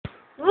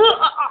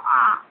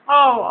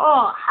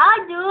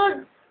Hi,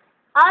 dude.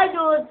 Hi,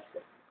 dude.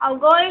 I'm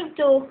going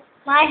to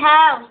my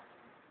house.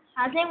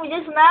 I think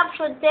this map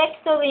should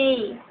take to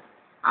me.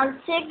 I'm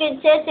sick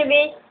and said to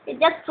me, it's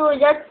just true,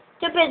 that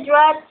stupid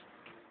rat,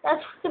 that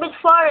stupid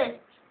forest.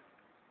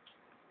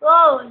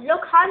 Whoa,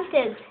 look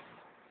haunted.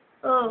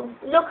 Oh,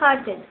 look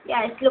haunted.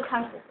 Yeah, it's look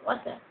haunted.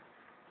 What's that?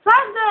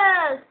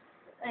 Fungus!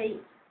 Hey,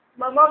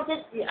 my mom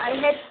said I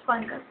hate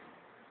fungus.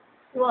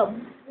 Whoa,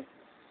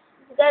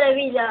 it's gotta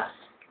be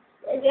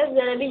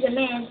the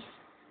man.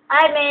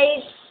 I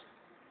made.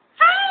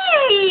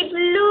 Hey,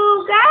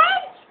 blue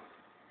guy!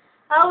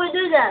 How we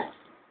do that?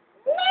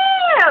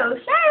 No!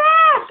 Shut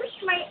up! It's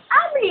my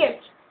omelet!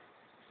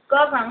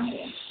 Go from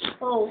here.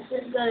 Oh,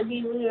 this is gonna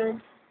be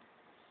weird.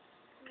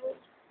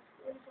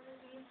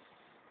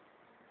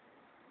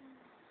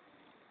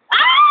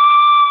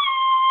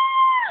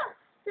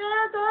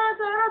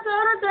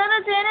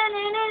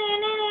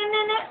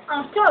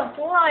 I'm so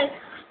blind.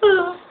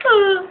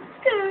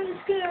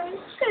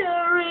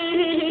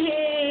 Scary.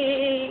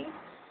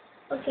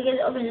 Okay,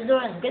 let's open the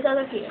door and get out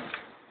of here.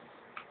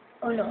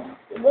 Oh no,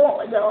 the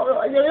door is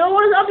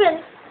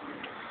open.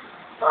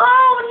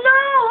 Oh no,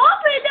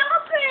 open!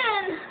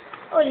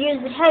 I'll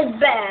use the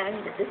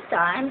headband this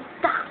time.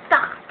 Tak,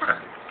 tak,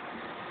 tak.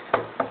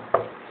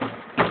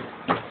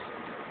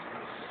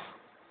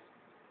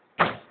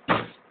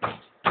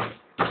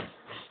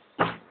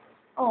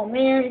 Oh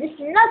man, this is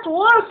not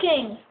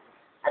working.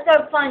 I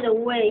gotta find a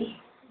way.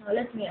 Now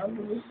let me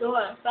open this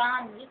door and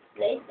find this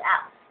place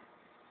out.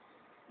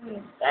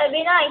 Gotta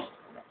be nice.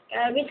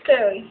 Gotta be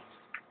scary.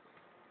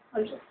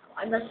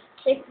 I just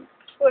take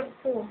for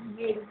two.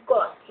 Really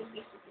God, if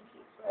you can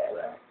keep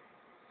forever.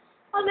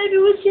 Or maybe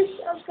we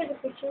just I'll take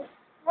a picture.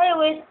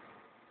 Anyways.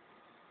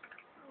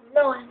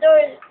 No, the door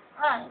is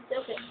it's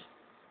open.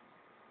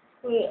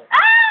 Wait.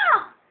 Ah!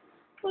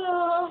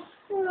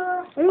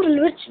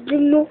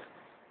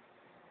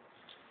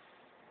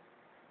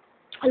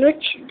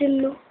 الوجه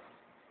دمه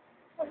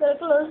Okay,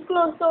 close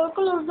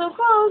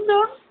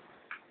door.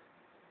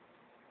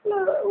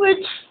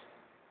 Which?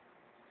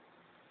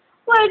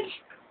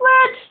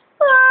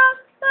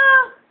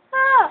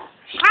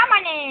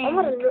 Harmony!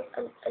 عمر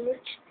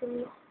الوجه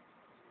دمه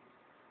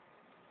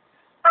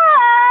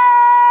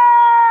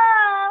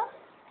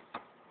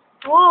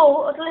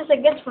Whoa, at least I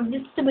get from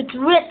this stupid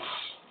witch.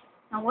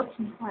 Now what's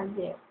inside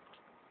there?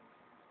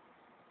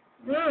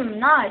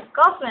 Nice,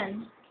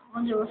 coffin. I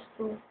wonder what's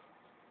cool.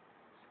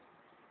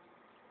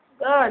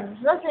 God,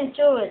 there's nothing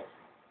to it.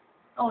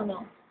 Oh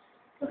no.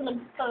 Look like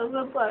it's coming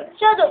apart.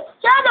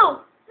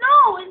 Shadow!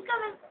 No, it's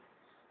coming.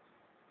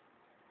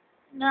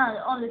 No,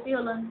 on the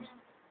feeling.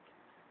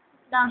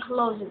 Down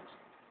close it.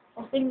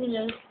 I think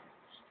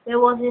there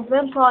was a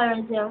vampire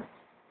in there.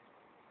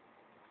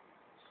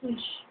 Sheesh.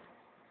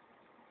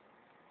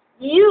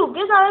 You,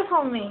 get away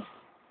from me.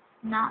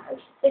 Nah,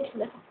 it's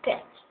like a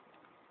pet.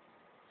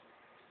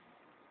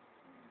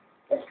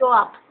 Let's go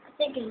up. I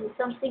think it's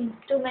something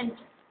too many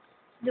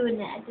doing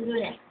that. Wait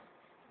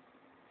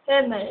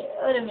a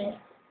minute.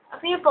 A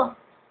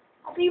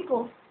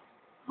people.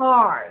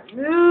 Hi,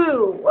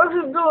 you. What are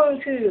you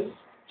doing to you?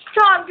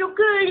 Time to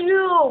kill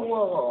you.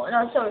 Whoa.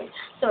 No, sorry,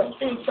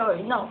 please,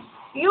 sorry. No.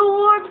 You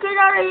won't get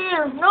out of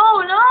here.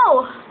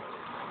 No.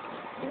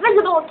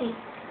 Invisibility.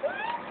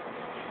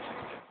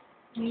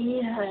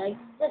 Yeah,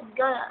 this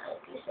guy,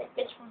 at least I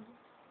get from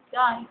this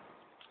guy.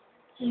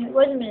 See,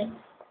 wait a minute.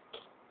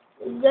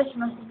 This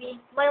must be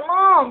my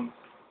mom.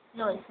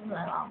 No, it's not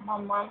my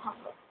mom. My mom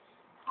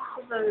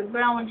has a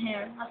brown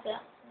hair, not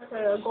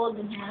a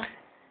golden hair.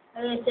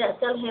 I need to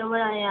tell her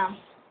where I am.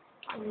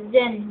 And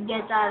then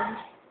get out.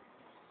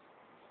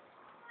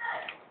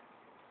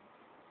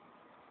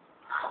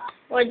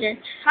 What is it?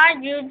 Hi,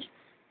 dude.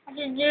 What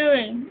are you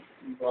doing?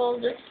 All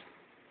this.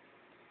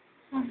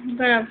 I'm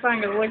gonna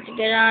find a way to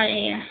get out of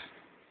here.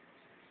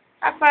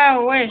 How far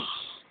away?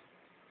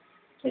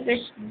 To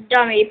this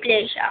dummy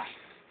place.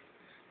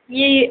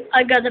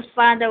 I gotta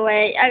find a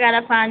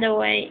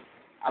way.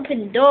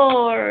 Open the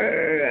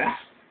door.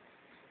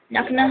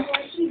 Knock.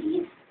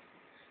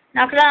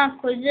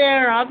 Who's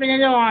there? Open the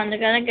door. I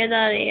gotta get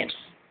out of here.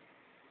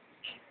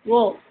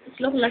 Whoa, it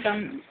looks like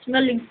I'm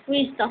smelling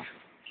free stuff.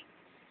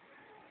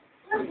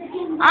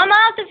 I'm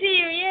out of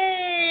here,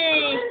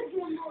 yay!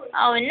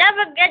 I will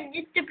never get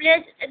this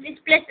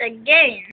place again.